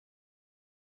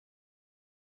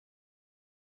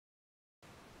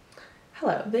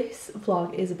Hello, this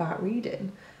vlog is about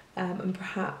reading and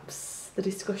perhaps the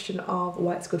discussion of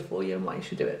why it's good for you and why you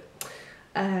should do it.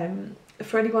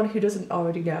 For anyone who doesn't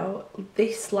already know,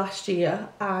 this last year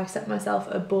I set myself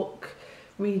a book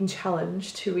reading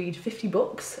challenge to read 50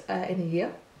 books in a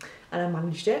year, and I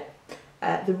managed it.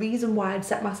 The reason why I'd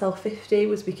set myself 50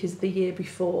 was because the year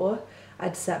before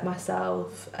I'd set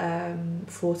myself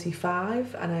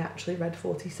 45 and I actually read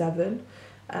 47.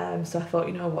 So I thought,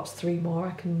 you know, what's 3 more?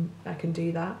 I can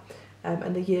do that.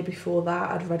 And the year before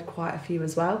that, I'd read quite a few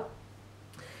as well.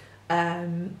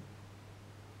 And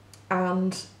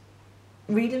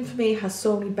reading for me has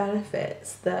so many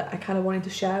benefits that I kind of wanted to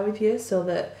share with you, so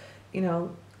that, you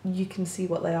know, you can see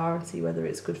what they are and see whether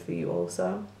it's good for you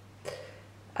also.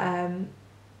 A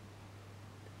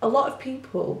lot of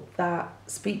people that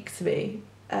speak to me,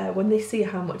 when they see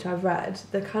how much I've read,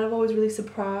 they're kind of always really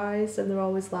surprised, and they're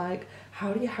always like,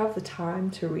 how do you have the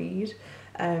time to read?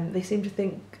 They seem to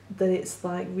think that it's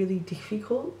like really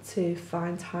difficult to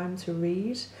find time to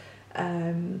read.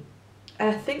 And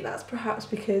I think that's perhaps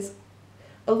because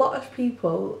a lot of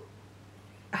people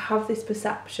have this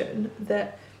perception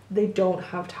that they don't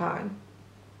have time.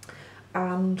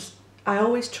 And I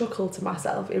always chuckle to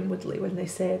myself inwardly when they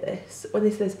say this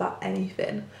about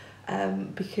anything,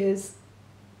 because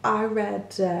I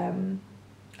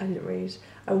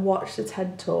watched a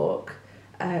TED talk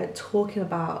talking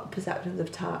about perceptions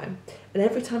of time, and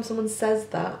every time someone says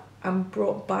that, I'm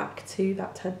brought back to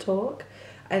that TED talk,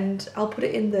 and I'll put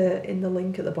it in the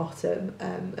link at the bottom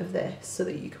of this so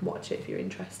that you can watch it if you're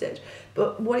interested.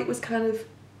 But what it was kind of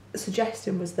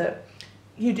suggesting was that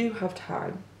you do have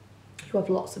time. You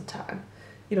have lots of time.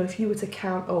 You know, if you were to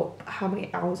count up how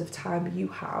many hours of time you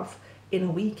have in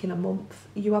a week, in a month,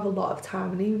 you have a lot of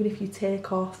time. And even if you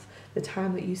take off the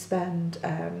time that you spend,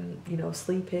 you know,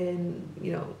 sleeping,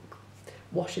 you know,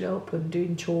 washing up and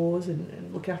doing chores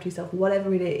and looking after yourself,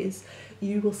 whatever it is,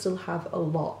 you will still have a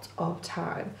lot of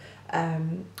time.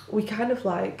 We kind of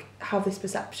like have this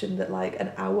perception that like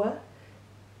an hour,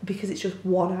 because it's just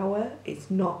 1 hour, it's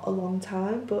not a long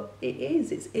time, but it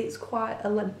is. It's quite a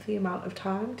lengthy amount of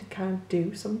time to kind of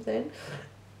do something.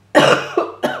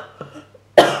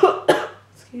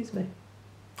 Excuse me.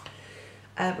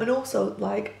 And also,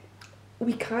 like,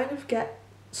 we kind of get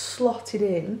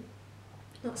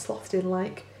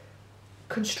like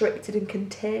constricted and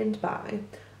contained by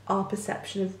our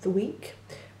perception of the week,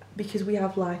 because we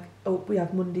have like, we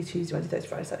have Monday, Tuesday, Wednesday, Thursday,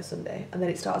 Friday, Saturday, Sunday, and then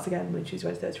it starts again Monday, Tuesday,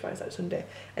 Wednesday, Thursday, Friday, Saturday, Sunday,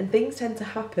 and things tend to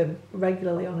happen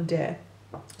regularly on a day.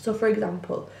 So for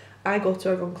example, I go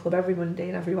to a run club every Monday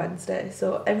and every Wednesday,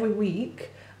 so every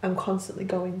week I'm constantly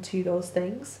going to those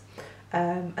things,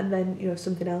 and then, you know,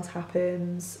 something else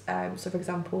happens. So for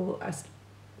example,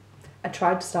 I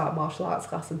tried to start a martial arts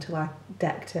class until I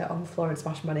decked it on the floor and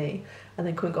smashed my knee, and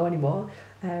then couldn't go anymore.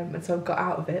 And so I got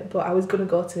out of it, but I was going to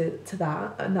go to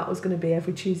that, and that was going to be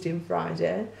every Tuesday and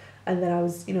Friday. And then I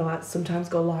was, you know, I sometimes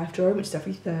go life drawing, which is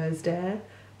every Thursday.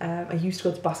 I used to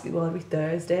go to basketball every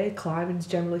Thursday. Climbing's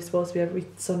generally supposed to be every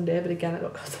Sunday, but again, I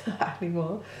don't go to that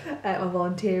anymore. My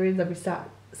volunteering's every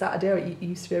Saturday, or it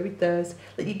used to be every Thursday.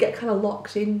 Like, you get kind of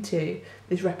locked into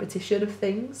this repetition of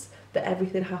things, that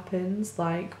everything happens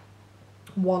like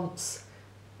once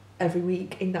every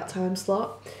week in that time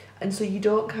slot. And so you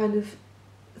don't kind of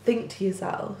think to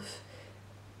yourself,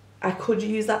 I could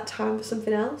use that time for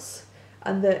something else.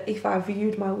 And that if I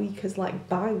viewed my week as like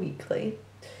bi-weekly,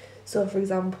 so for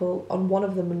example, on one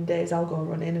of the Mondays I'll go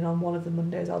running, and on one of the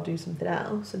Mondays I'll do something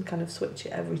else, and kind of switch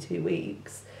it every 2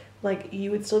 weeks, like, you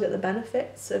would still get the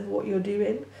benefits of what you're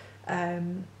doing,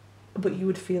 but you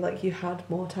would feel like you had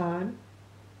more time.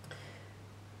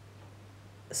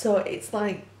 So it's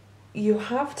like, you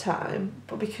have time,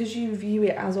 but because you view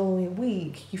it as only a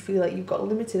week, you feel like you've got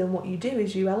limited, and what you do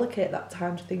is you allocate that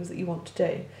time to things that you want to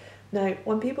do. Now,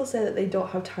 when people say that they don't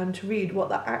have time to read, what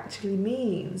that actually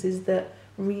means is that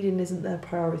reading isn't their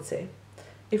priority.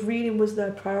 If reading was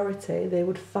their priority, they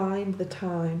would find the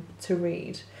time to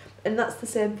read. And that's the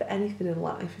same for anything in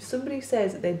life. If somebody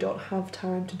says that they don't have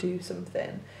time to do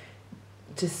something,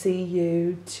 to see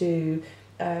you, to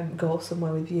go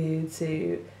somewhere with you,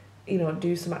 to, you know,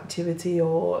 do some activity,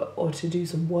 or to do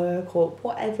some work, or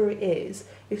whatever it is,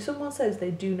 if someone says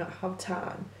they do not have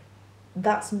time,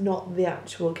 that's not the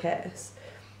actual case.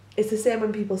 It's the same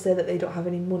when people say that they don't have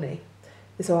any money.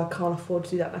 They say, oh, I can't afford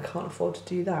to do that and I can't afford to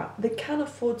do that. They can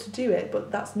afford to do it,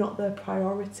 but that's not their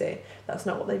priority. That's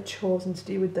not what they've chosen to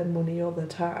do with their money or their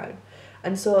time.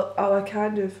 And so our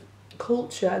kind of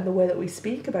culture, and the way that we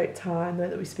speak about time, the way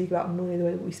that we speak about money, the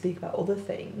way that we speak about other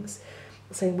things,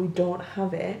 saying we don't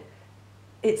have it,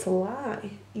 it's a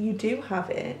lie. You do have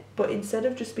it, but instead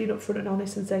of just being upfront and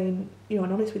honest and saying, you know,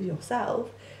 and honest with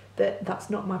yourself, that that's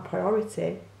not my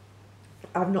priority,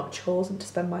 I've not chosen to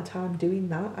spend my time doing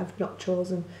that, I've not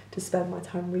chosen to spend my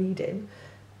time reading,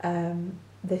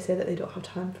 they say that they don't have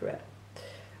time for it.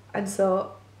 And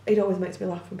so it always makes me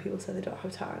laugh when people say they don't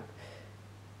have time.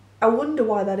 I wonder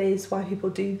why that is, why people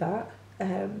do that.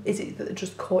 Is it that they're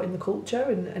just caught in the culture,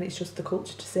 and it's just the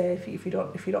culture to say if you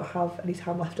don't have any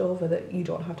time left over, that you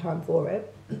don't have time for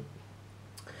it?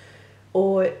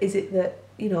 Or is it that,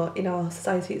 you know, in our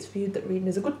society it's viewed that reading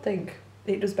is a good thing,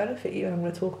 it does benefit you, and I'm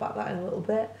going to talk about that in a little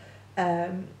bit.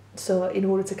 So in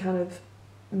order to kind of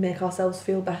make ourselves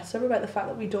feel better about the fact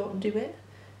that we don't do it,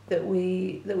 that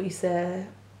we say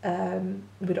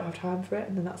we don't have time for it,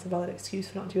 and then that's a valid excuse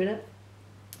for not doing it.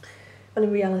 Well,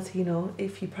 in reality, you know,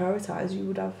 if you prioritise, you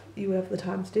would have the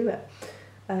time to do it.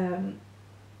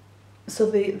 So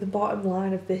the bottom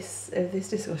line of this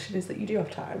discussion is that you do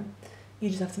have time. You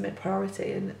just have to make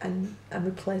priority and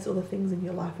replace other things in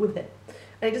your life with it.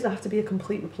 And it doesn't have to be a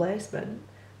complete replacement.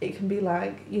 It can be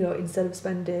like, you know, instead of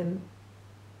spending,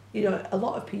 you know, a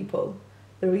lot of people,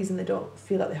 the reason they don't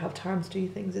feel like they have time to do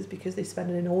things is because they spend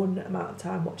an inordinate amount of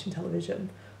time watching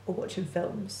television or watching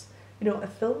films. You know, a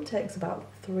film takes about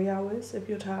 3 hours of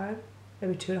your time,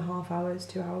 maybe 2.5 hours,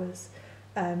 2 hours.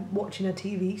 Watching a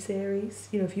TV series,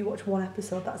 you know, if you watch one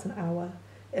episode, that's an hour.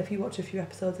 If you watch a few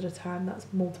episodes at a time, that's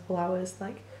multiple hours.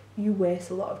 Like, you waste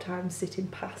a lot of time sitting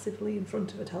passively in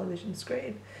front of a television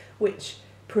screen, which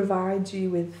provides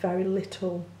you with very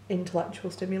little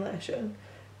intellectual stimulation.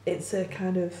 It's a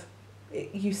kind of,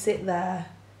 you sit there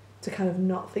to kind of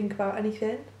not think about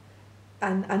anything.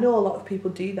 And I know a lot of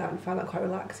people do that and find that quite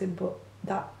relaxing, but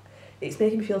it's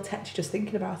making me feel tetchy just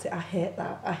thinking about it. I hate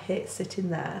that. I hate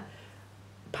sitting there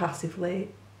passively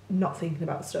not thinking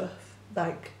about stuff.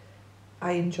 Like,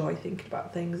 I enjoy thinking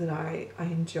about things, and I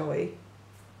enjoy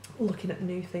looking at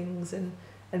new things and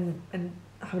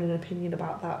having an opinion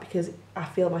about that, because I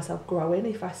feel myself growing.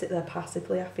 If I sit there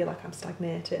passively, I feel like I'm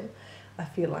stagnating. I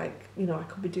feel like, you know, I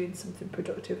could be doing something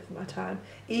productive with my time.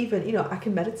 Even, you know, I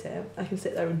can meditate. I can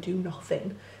sit there and do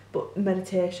nothing. But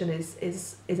meditation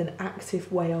is an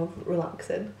active way of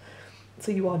relaxing.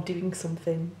 So you are doing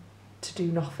something to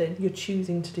do nothing. You're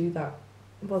choosing to do that.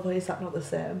 Well, is that not the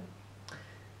same?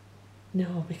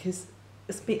 No, because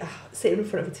sitting in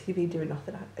front of a TV doing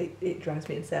nothing, it drives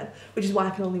me insane. Which is why I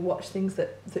can only watch things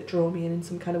that draw me in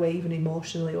some kind of way, even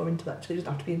emotionally or intellectually. It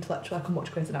doesn't have to be intellectual. I can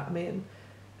watch Grey's Anatomy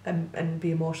and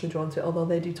be emotionally drawn to it, although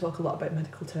they do talk a lot about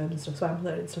medical terms and stuff, so I'm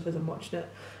learning stuff as I'm watching it.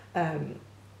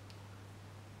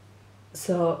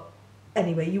 So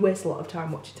anyway, you waste a lot of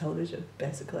time watching television,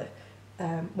 basically.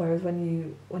 Whereas when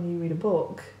you read a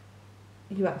book,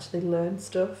 you actually learn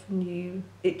stuff, and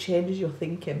it changes your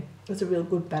thinking. That's a real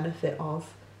good benefit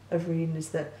of reading, is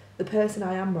that the person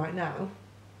I am right now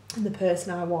and the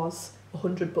person I was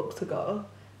 100 books ago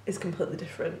is completely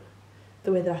different.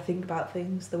 The way that I think about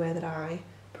things, the way that I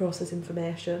process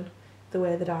information, the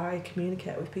way that I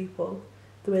communicate with people,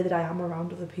 the way that I am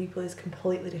around other people is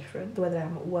completely different. The way that I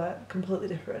am at work, completely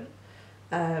different.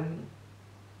 And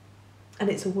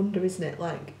it's a wonder, isn't it?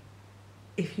 Like,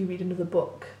 if you read another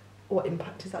book, what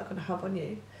impact is that going to have on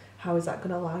you? How is that going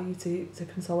to allow you to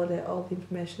consolidate all the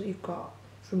information that you've got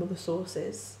from other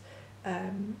sources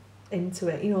into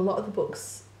it? You know, a lot of the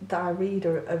books that I read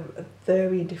are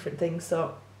very different things.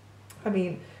 So, I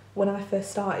mean, when I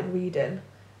first started reading,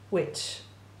 which,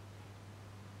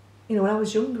 you know, when I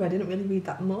was younger, I didn't really read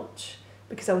that much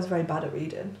because I was very bad at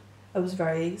reading. I was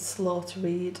very slow to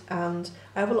read, and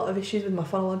I have a lot of issues with my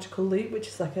phonological loop, which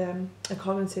is like a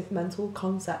cognitive mental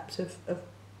concept of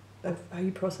how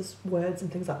you process words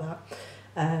and things like that.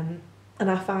 And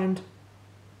I find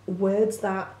words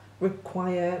that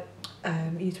require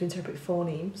you to interpret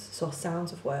phonemes, so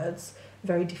sounds of words,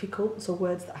 very difficult. So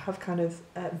words that have kind of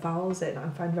vowels in, I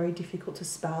find very difficult to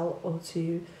spell or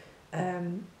to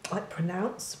like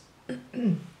pronounce.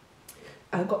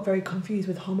 I got very confused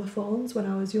with homophones when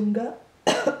I was younger.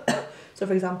 So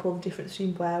for example, the difference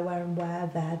between where, and where,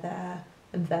 there,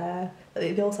 and there,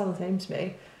 they all sound the same to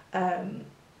me.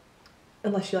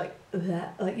 Unless you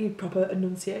like you proper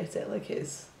enunciate it, like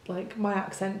it's like my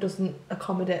accent doesn't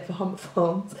accommodate for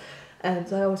homophones, and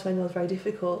so I always find those very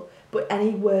difficult. But any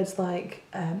words like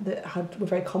that were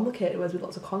very complicated words with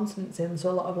lots of consonants in, so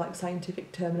a lot of like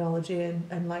scientific terminology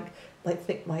and like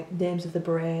names of the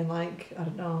brain, like I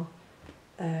don't know,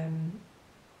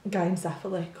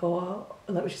 gyncephalic, or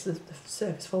like, which is the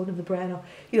surface fold of the brain, or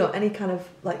you know, any kind of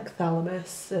like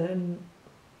thalamus, and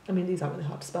I mean these aren't really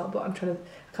hard to spell, but I can't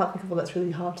think of one that's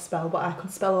really hard to spell, but I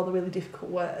could spell all the really difficult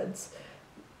words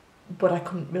but I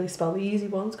couldn't really spell the easy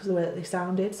ones because of the way that they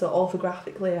sounded. So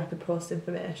orthographically, I could process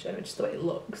information, which is the way it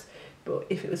looks. But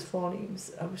if it was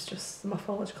phonemes, my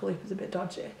phonological loop was a bit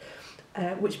dodgy.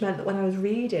 Which meant that when I was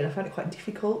reading, I found it quite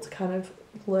difficult to kind of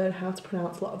learn how to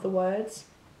pronounce a lot of the words.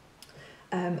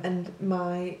 And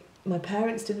my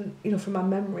parents didn't, from my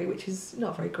memory, which is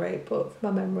not very great, but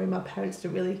from my memory, my parents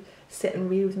didn't really sit and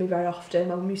read with me very often.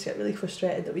 My mum used to get really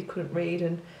frustrated that we couldn't read,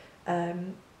 and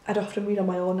I'd often read on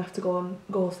my own and have to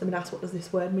go to them and ask what does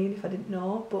this word mean if I didn't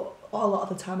know, but a lot of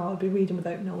the time I would be reading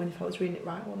without knowing if I was reading it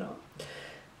right or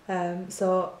not.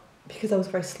 So because I was a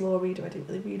very slow reader, I didn't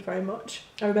really read very much.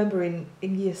 I remember in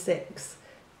year 6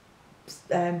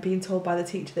 being told by the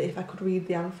teacher that if I could read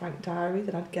the Anne Frank diary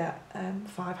that I'd get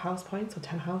 5 house points or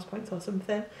 10 house points or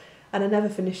something, and I never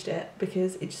finished it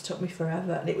because it just took me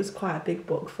forever, and it was quite a big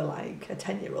book for like a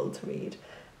 10-year-old to read.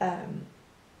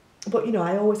 But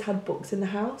I always had books in the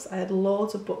house. I had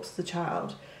loads of books as a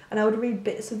child, and I would read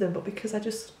bits of them, but because I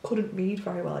just couldn't read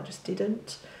very well, I just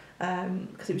didn't,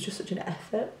 because it was just such an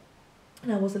effort,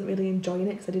 and I wasn't really enjoying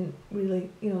it because I didn't really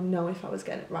know if I was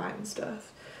getting it right and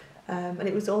stuff. And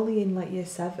it was only in like year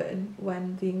 7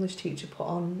 when the English teacher put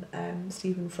on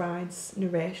Stephen Fry's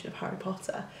narration of Harry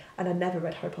Potter, and I'd never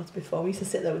read Harry Potter before. We used to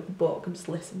sit there with the book and just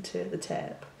listen to the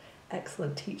tape.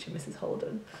 Excellent teacher, Mrs.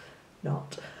 Holden.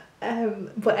 Not.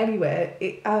 But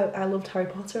anyway, I loved Harry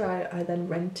Potter. I then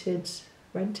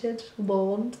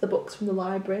loaned the books from the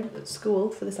library at school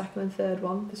for the 2nd and 3rd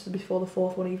one. This was before the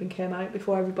 4th one even came out,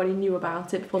 before everybody knew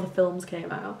about it, before the films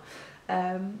came out.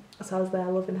 So I was there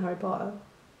loving Harry Potter.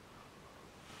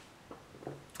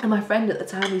 And my friend at the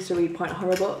time used to read Point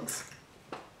Horror books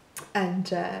and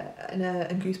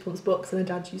Goosebumps books, and her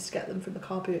dad used to get them from the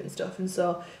car boot and stuff. And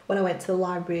so when I went to the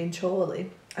library in Chorley,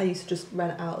 I used to just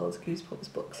rent out those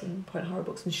Goosebumps books and Point Horror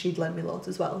books, and she'd lend me loads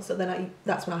as well. So then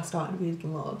that's when I started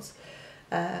reading loads.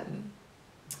 And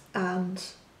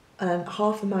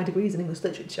half of my degree is in English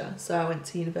literature, so I went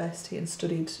to university and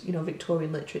studied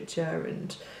Victorian literature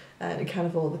and kind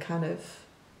of all the kind of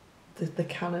the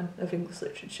canon of English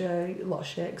literature, a lot of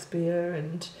Shakespeare,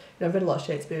 and I've read a lot of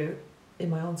Shakespeare in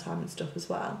my own time and stuff as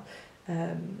well,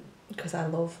 because I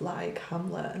love like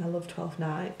Hamlet and I love Twelfth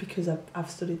Night because I've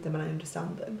studied them and I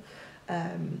understand them,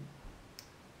 and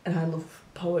I love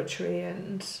poetry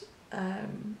and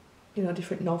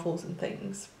different novels and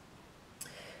things.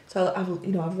 So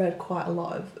I've read quite a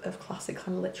lot of classic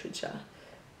kind of literature,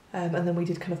 and then we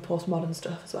did kind of postmodern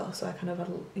stuff as well. So I kind of had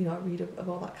a read of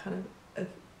all that kind of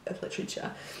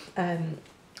literature.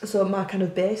 So my kind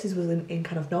of basis was in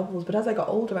kind of novels, but as I got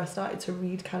older I started to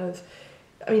read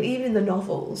even in the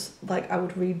novels, like I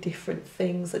would read different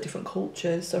things, like different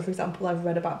cultures. So for example, I've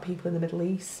read about people in the Middle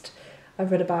East.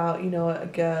 I've read about a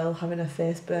girl having her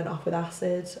face burnt off with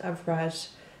acid. I've read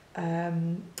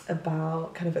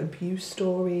about kind of abuse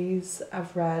stories.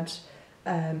 I've read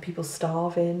people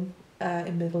starving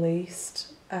in Middle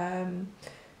East,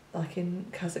 like in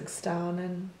Kazakhstan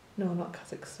and no, not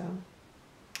Kazakhstan.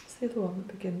 What's the other one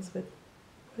that begins with?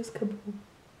 Where's Kabul?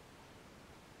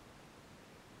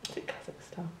 Is it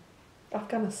Kazakhstan?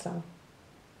 Afghanistan?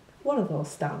 One of those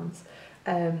stands.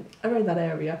 Around that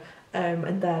area.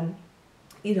 And then,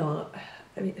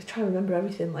 I'm trying to remember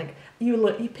everything. Like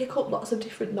you pick up lots of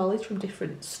different knowledge from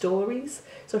different stories.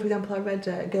 So for example, I read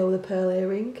A Girl with a Pearl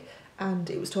Earring, and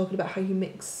it was talking about how you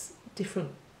mix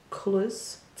different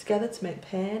colours together to make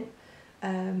paint.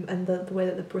 And the way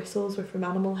that the bristles were from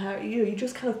animal hair. You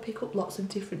just kind of pick up lots of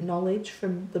different knowledge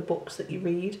from the books that you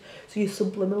read, so you're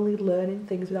subliminally learning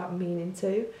things without meaning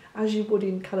to, as you would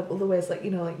in kind of other ways, like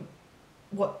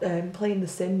playing The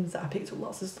Sims. I picked up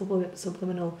lots of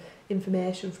subliminal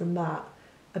information from that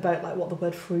about like what the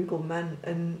word frugal meant,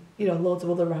 and loads of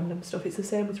other random stuff. It's the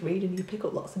same with reading. You pick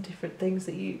up lots of different things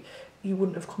that you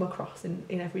wouldn't have come across in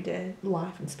everyday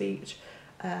life and speech,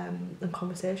 and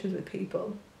conversations with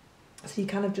people. So you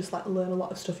kind of just like learn a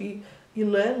lot of stuff. You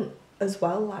learn as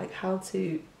well like how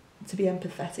to be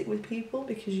empathetic with people,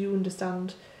 because you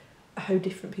understand how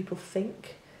different people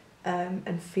think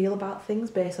and feel about things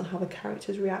based on how the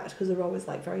characters react, because they're always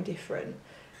like very different.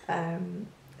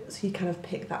 So you kind of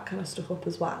pick that kind of stuff up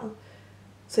as well.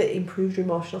 So it improves your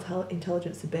emotional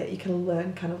intelligence a bit. You can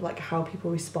learn kind of like how people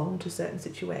respond to certain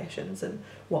situations and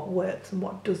what works and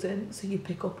what doesn't. So you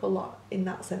pick up a lot in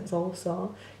that sense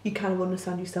also. You kind of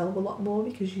understand yourself a lot more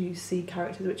because you see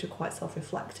characters which are quite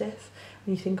self-reflective,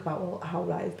 and you think about, well, how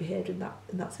would I have behaved in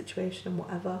that situation and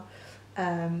whatever.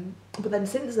 But then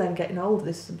since then, getting older,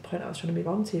 this is the point I was trying to move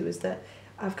on to, is that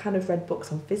I've kind of read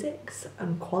books on physics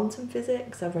and quantum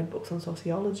physics. I've read books on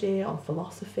sociology, on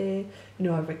philosophy.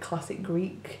 I've read classic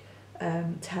Greek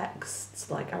texts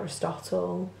like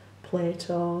Aristotle,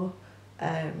 Plato,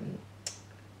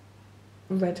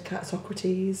 read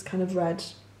Socrates, kind of read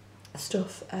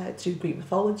stuff to do with Greek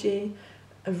mythology.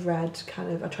 I've read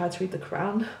I tried to read the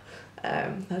Quran,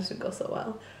 that didn't go so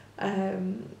well.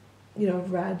 You know,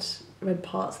 I've read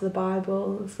parts of the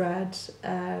Bible. I've read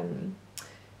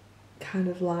kind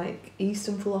of like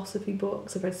Eastern philosophy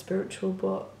books. I've read spiritual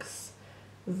books.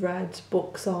 I've read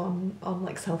books on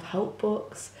like self-help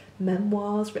books,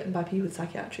 memoirs written by people with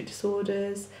psychiatric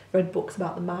disorders. I've read books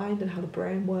about the mind and how the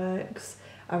brain works.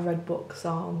 I've read books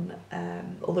on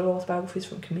other autobiographies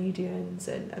from comedians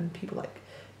and people like,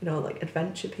 you know, like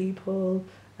adventure people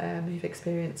who've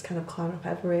experienced kind of climbing up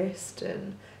Everest,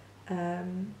 and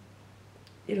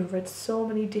you know, I've read so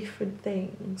many different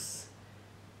things.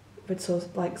 Read so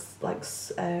like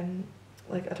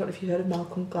I don't know if you've heard of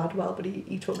Malcolm Gladwell, but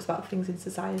he talks about things in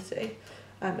society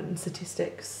and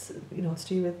statistics, you know, to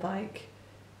do with like,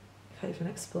 I can't even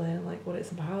explain like what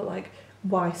it's about, like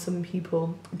why some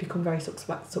people become very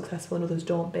successful and others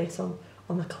don't based on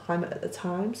the climate at the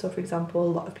time. So for example,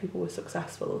 a lot of people were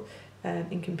successful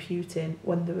in computing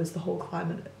when there was the whole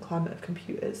climate of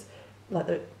computers, like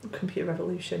the computer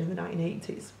revolution in the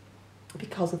 1980s.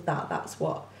 Because of that, that's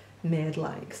what made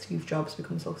like Steve Jobs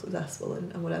become so successful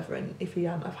and whatever. And if he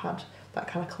hadn't have had that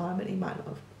kind of climate, he might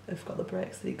not have got the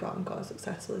breaks that he got and got as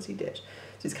successful as he did.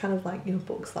 So it's kind of like, you know,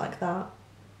 books like that,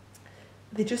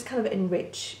 they just kind of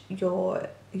enrich your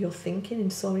thinking in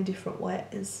so many different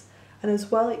ways. And as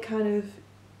well,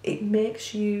 it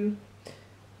makes you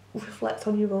reflect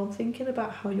on your own thinking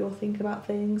about how you're thinking about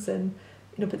things. And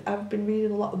you know, but I've been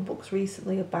reading a lot of books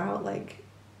recently about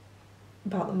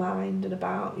the mind and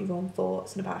about your own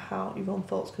thoughts and about how your own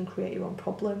thoughts can create your own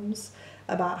problems,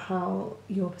 about how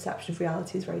your perception of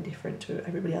reality is very different to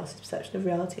everybody else's perception of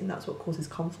reality, and that's what causes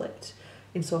conflict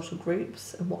in social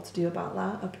groups and what to do about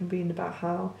that. I've been reading about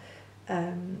how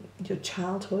your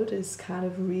childhood has kind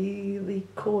of really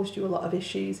caused you a lot of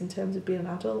issues in terms of being an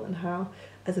adult, and how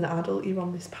as an adult you're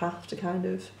on this path to kind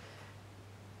of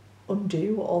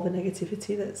undo all the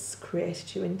negativity that's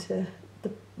created you into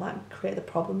create the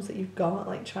problems that you've got,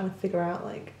 like trying to figure out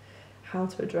like how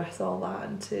to address all that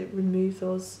and to remove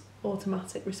those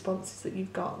automatic responses that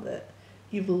you've got that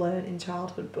you've learned in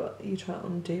childhood but you try to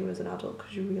undo as an adult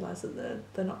because you realise that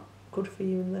they're not good for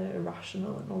you and they're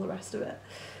irrational and all the rest of it.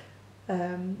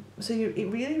 So it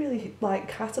really like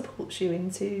catapults you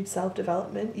into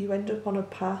self-development. You end up on a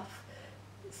path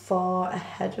far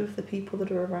ahead of the people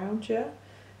that are around you.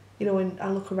 You know, when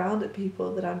I look around at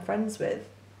people that I'm friends with,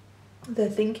 their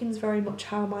thinking's very much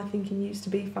how my thinking used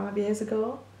to be 5 years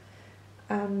ago,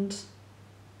 and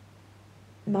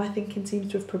my thinking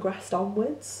seems to have progressed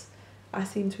onwards. I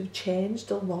seem to have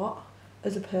changed a lot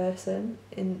as a person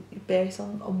based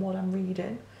on what I'm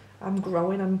reading. I'm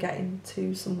growing, I'm getting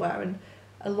to somewhere, and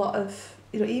a lot of,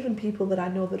 you know, even people that I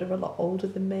know that are a lot older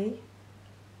than me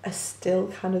are still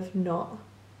kind of not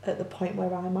at the point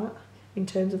where I'm at in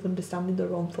terms of understanding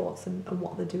their own thoughts and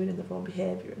what they're doing in their own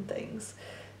behaviour and things.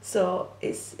 So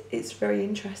it's very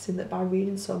interesting that by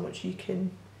reading so much you can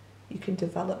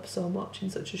develop so much in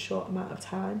such a short amount of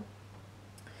time.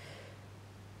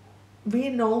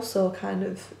 Reading also kind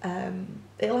of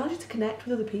it allows you to connect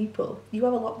with other people. You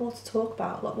have a lot more to talk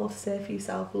about, a lot more to say for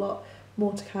yourself, a lot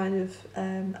more to kind of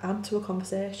add to a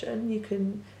conversation. You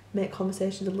can make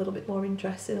conversations a little bit more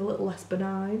interesting, a little less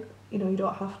benign. You know, you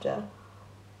don't have to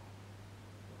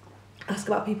ask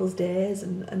about people's days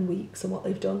and weeks and what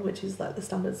they've done, which is like the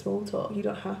standard small talk. You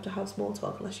don't have to have small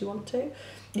talk unless you want to.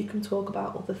 You can talk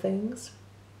about other things.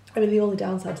 I mean, the only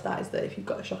downside to that is that if you've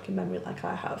got a shocking memory like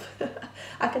I have,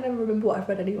 I can never remember what I've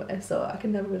read anyway, so I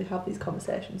can never really have these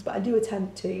conversations. But I do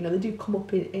attempt to, you know, they do come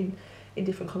up in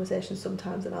different conversations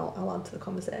sometimes, and I'll add to the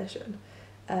conversation.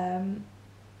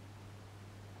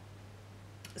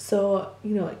 So,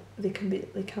 you know, they can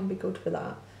be good for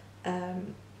that.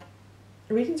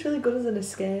 Reading's really good as an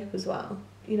escape as well.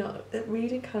 You know,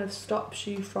 reading kind of stops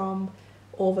you from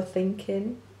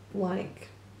overthinking like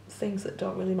things that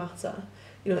don't really matter.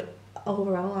 You know,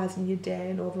 overanalyzing your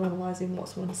day and overanalyzing what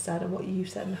someone said and what you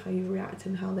said and how you reacted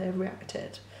and how they've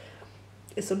reacted.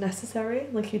 It's unnecessary.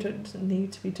 Like, you don't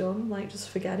need to be done. Like, just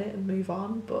forget it and move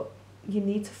on. But you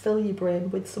need to fill your brain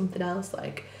with something else.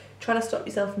 Like, trying to stop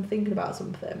yourself from thinking about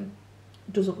something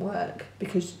doesn't work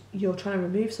because you're trying to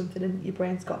remove something and your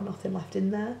brain's got nothing left in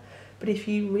there. But if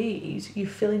you read, you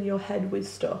fill in your head with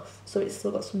stuff, so it's still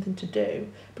got something to do,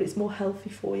 but it's more healthy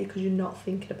for you because you're not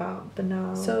thinking about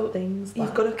banal things.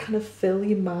 You've got to kind of fill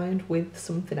your mind with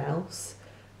something else.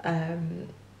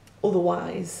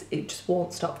 Otherwise, it just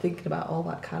won't stop thinking about all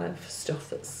that kind of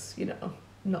stuff that's, you know,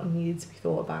 not needed to be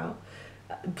thought about.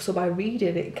 So by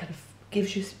reading, it kind of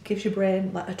gives your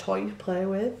brain like a toy to play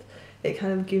with. It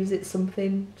kind of gives it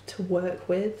something to work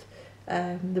with.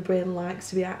 The brain likes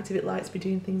to be active, it likes to be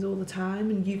doing things all the time,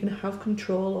 and you can have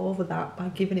control over that by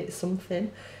giving it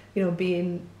something, you know,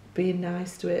 being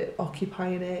nice to it,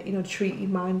 occupying it, you know, treat your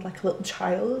mind like a little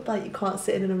child. Like, you can't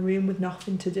sit in a room with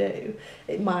nothing to do.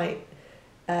 It might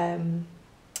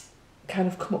kind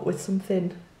of come up with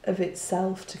something of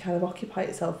itself to kind of occupy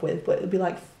itself with, but it'll be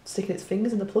like sticking its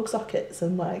fingers in the plug sockets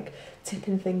and like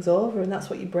tipping things over, and that's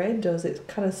what your brain does. It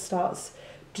kind of starts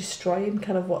destroying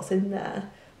kind of what's in there,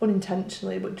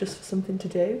 unintentionally, but just for something to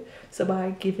do. So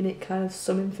by giving it kind of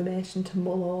some information to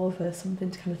mull over, something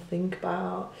to kind of think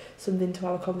about, something to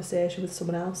have a conversation with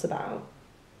someone else about,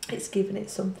 it's giving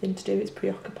it something to do, it's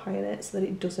preoccupying it so that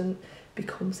it doesn't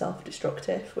become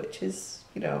self-destructive, which is,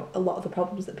 you know, a lot of the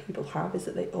problems that people have is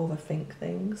that they overthink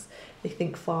things. They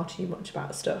think far too much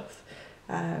about stuff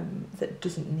that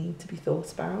doesn't need to be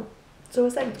thought about. So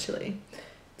essentially,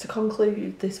 to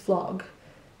conclude this vlog,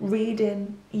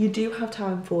 reading, you do have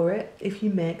time for it if you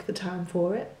make the time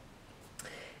for it.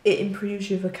 It improves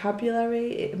your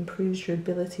vocabulary, it improves your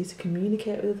ability to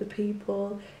communicate with other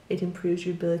people, it improves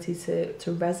your ability to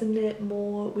resonate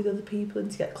more with other people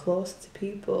and to get closer to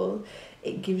people.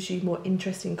 It gives you more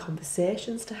interesting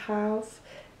conversations to have.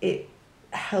 It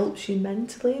helps you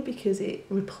mentally because it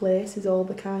replaces all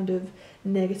the kind of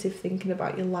negative thinking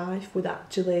about your life with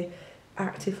actually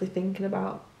actively thinking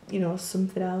about, you know,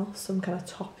 something else, some kind of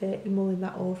topic, you're mulling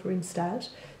that over instead.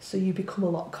 So you become a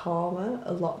lot calmer,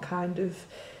 a lot kind of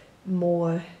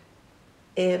more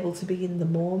able to be in the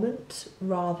moment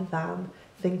rather than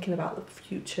thinking about the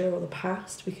future or the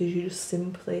past, because you're just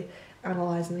simply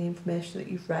analysing the information that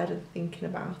you've read and thinking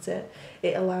about it.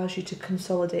 It allows you to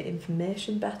consolidate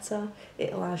information better,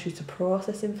 it allows you to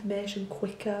process information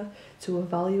quicker, to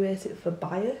evaluate it for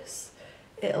bias.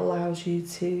 It allows you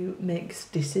to make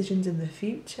decisions in the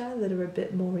future that are a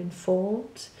bit more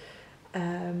informed.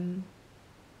 And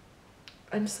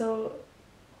so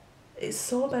it's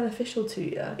so beneficial to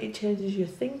you. It changes your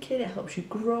thinking, it helps you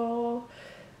grow.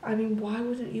 I mean, why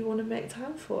wouldn't you want to make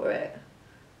time for it?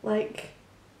 Like,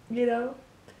 you know,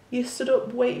 you stood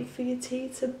up waiting for your tea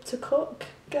to cook,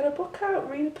 get a book out,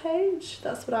 read a page.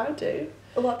 That's what I do.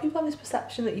 A lot of people have this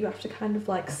perception that you have to kind of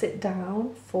like sit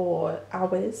down for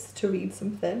hours to read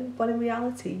something, but in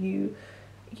reality you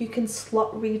can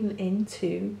slot reading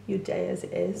into your day as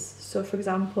it is. So for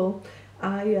example,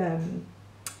 I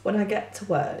when I get to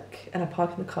work and I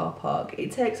park in the car park,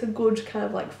 it takes a good kind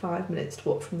of like 5 minutes to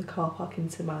walk from the car park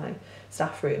into my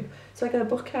staff room. So I get a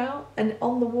book out, and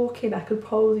on the walk in I could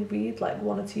probably read like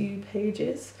 1 or 2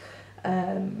 pages,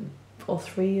 or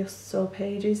 3 or so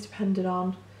pages, depending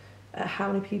on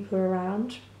how many people are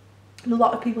around. And a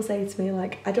lot of people say to me,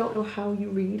 like, I don't know how you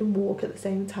read and walk at the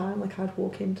same time, like I'd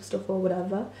walk into stuff or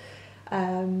whatever.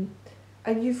 And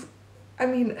you've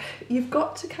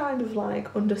got to kind of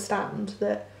like understand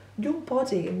that your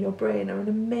body and your brain are an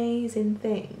amazing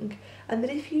thing, and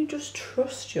that if you just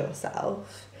trust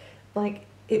yourself, like,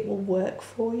 it will work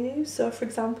for you. So for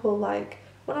example, like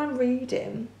when I'm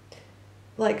reading,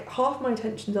 like half my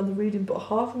attention's on the reading, but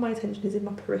half of my attention is in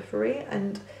my periphery,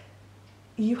 and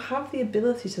you have the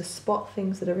ability to spot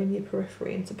things that are in your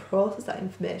periphery and to process that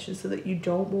information so that you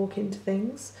don't walk into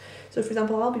things. So for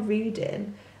example, I'll be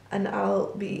reading and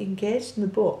I'll be engaged in the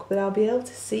book, but I'll be able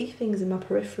to see things in my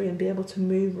periphery and be able to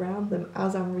move around them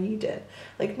as I'm reading.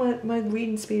 Like my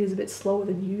reading speed is a bit slower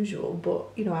than usual, but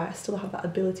you know, I still have that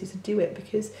ability to do it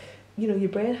because, you know, your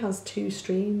brain has 2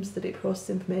 streams that it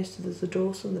processes information. So there's the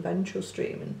dorsal and the ventral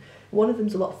stream, and one of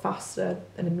them's a lot faster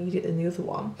and immediate than the other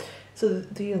one. So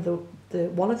the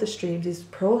one of the streams is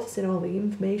processing all the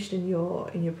information in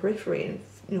your periphery, and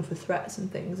you know, for threats and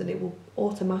things, and it will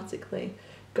automatically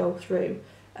go through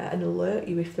and alert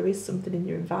you if there is something in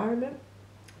your environment,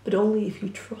 but only if you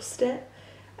trust it.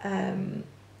 I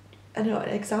know an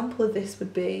example of this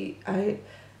would be I've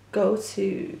been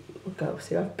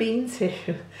to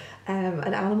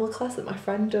an animal class that my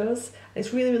friend does, and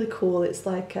it's really, really cool. It's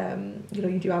like, you know,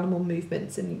 you do animal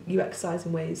movements and you exercise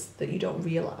in ways that you don't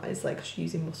realise, like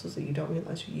using muscles that you don't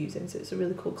realise you're using. So it's a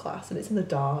really cool class, and it's in the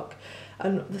dark,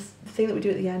 and the thing that we do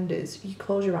at the end is you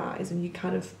close your eyes and you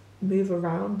kind of move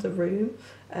around the room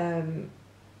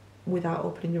without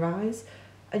opening your eyes,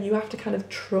 and you have to kind of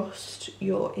trust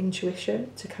your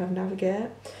intuition to kind of navigate.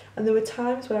 And there were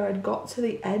times where I'd got to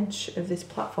the edge of this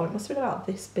platform, it must have been about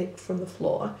this big from the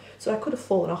floor, so I could have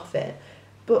fallen off it,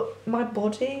 but my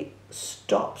body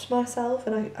stopped myself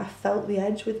and I felt the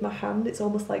edge with my hand. It's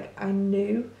almost like I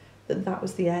knew that that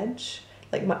was the edge.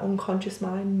 like my unconscious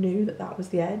mind knew that that was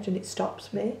the edge, and it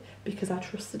stopped me because I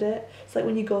trusted it. It's like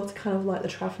when you go to kind of like the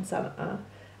traffic centre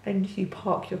and you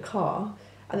park your car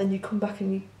and then you come back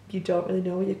and you don't really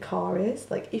know where your car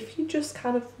is. Like if you just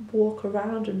kind of walk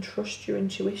around and trust your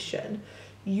intuition,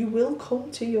 you will come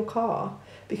to your car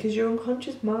because your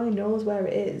unconscious mind knows where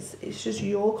it is. It's just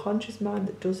your conscious mind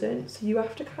that doesn't. So you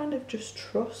have to kind of just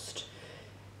trust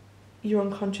your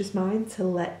unconscious mind to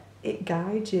let it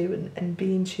guide you and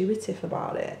be intuitive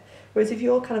about it. Whereas if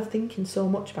you're kind of thinking so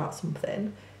much about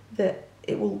something that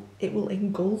it will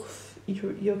engulf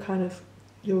your kind of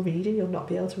your reading. You'll not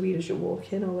be able to read as you're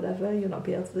walking or whatever. You'll not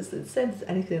be able to. It's the same as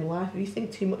anything in life. If you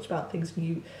think too much about things,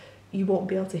 you won't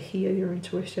be able to hear your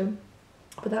intuition.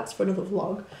 But that's for another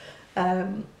vlog.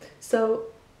 So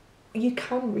you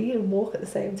can read and walk at the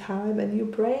same time, and your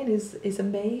brain is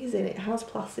amazing. It has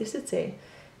plasticity.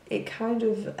 It kind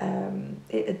of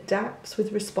it adapts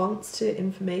with response to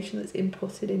information that's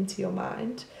inputted into your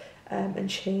mind, and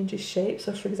changes shape.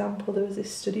 So for example, there was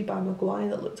this study by Maguire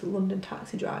that looked at London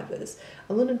taxi drivers,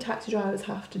 and London taxi drivers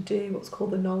have to do what's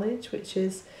called the knowledge, which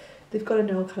is they've got to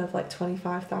know kind of like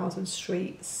 25,000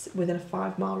 streets within a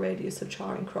 5 mile radius of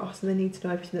Charing Cross, and they need to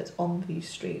know everything that's on these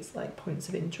streets, like points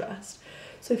of interest.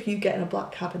 So if you get in a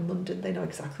black cab in London, they know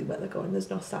exactly where they're going. There's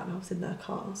no sat-navs in their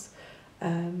cars.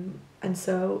 And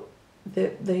so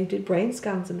they did brain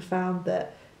scans and found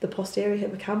that the posterior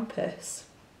hippocampus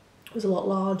was a lot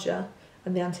larger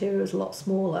and the anterior was a lot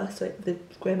smaller, so the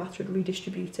grey matter had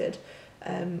redistributed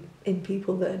in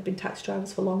people that had been taxi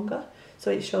drivers for longer.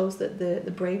 So it shows that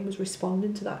the brain was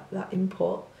responding to that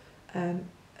input and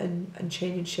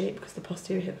changing shape, because the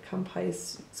posterior hippocampi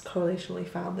is correlationally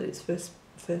found that it's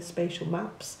for spatial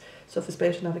maps. So for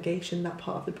spatial navigation, that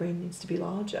part of the brain needs to be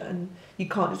larger, and you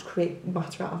can't just create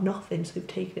matter out of nothing. So they've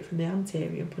taken it from the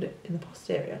anterior and put it in the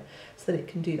posterior so that it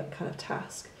can do that kind of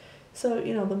task. So,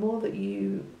 you know, the more that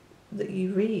you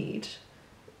read,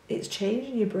 it's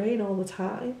changing your brain all the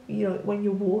time. You know, when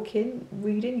you're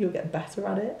reading, you'll get better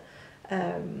at it.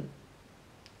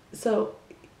 So,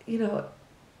 you know,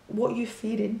 what you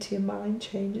feed into your mind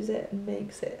changes it and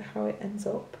makes it how it ends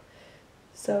up.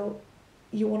 So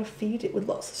you want to feed it with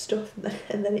lots of stuff,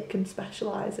 and then it can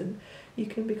specialise and you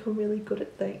can become really good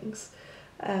at things.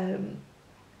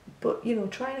 But, you know,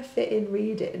 trying to fit in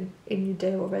reading in your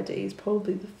day already is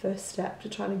probably the first step to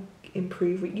trying to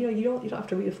improve. You know, you don't have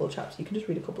to read a full chapter. You can just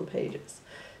read a couple of pages,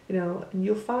 you know, and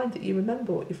you'll find that you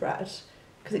remember what you've read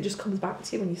because it just comes back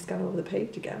to you when you scan over the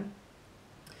page again.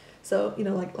 So, you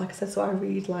know, like I said, so I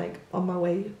read like on my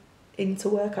way into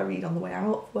work, I read on the way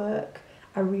out of work,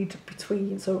 I read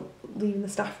between, so leaving the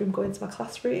staff room, going to my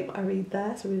classroom, I read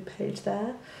there, so I read a page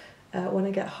there. When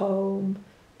I get home,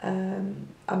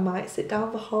 I might sit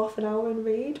down for half an hour and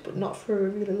read, but not for a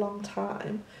really long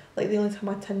time. Like the only time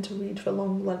I tend to read for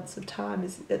long lengths of time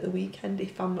is at the weekend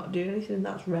if I'm not doing anything, and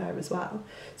that's rare as well.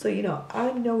 So, you know,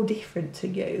 I'm no different to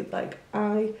you. Like,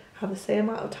 I have the same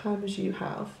amount of time as you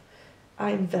have.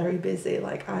 I'm very busy.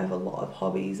 Like, I have a lot of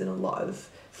hobbies and a lot of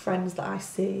friends that I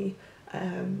see.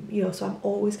 You know, so I'm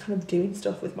always kind of doing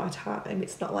stuff with my time.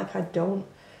 It's not like I don't,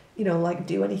 you know, like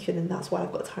do anything and that's why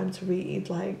I've got time to read.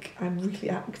 Like, I'm really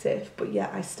active, but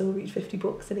yet I still read 50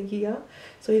 books in a year.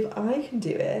 So if I can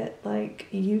do it, like,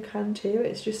 you can too.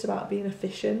 It's just about being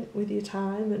efficient with your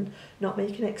time and not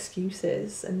making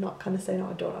excuses and not kind of saying, oh,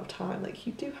 I don't have time. Like,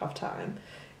 you do have time.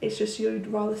 It's just you'd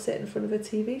rather sit in front of a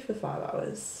TV for 5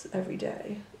 hours every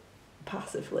day,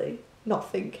 passively,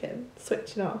 not thinking,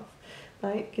 switching off.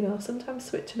 Like, you know, sometimes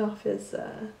switching off is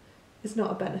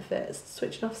not a benefit.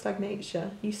 Switching off stagnates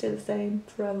you. You stay the same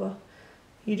forever.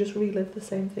 You just relive the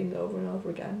same thing over and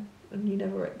over again, and you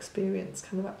never experience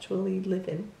kind of actually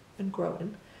living and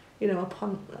growing. You know, a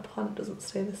plant doesn't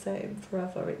stay the same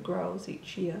forever. It grows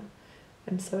each year,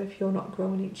 and so if you're not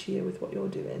growing each year with what you're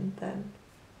doing, then,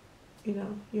 you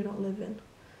know, you're not living.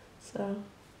 So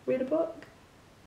read a book.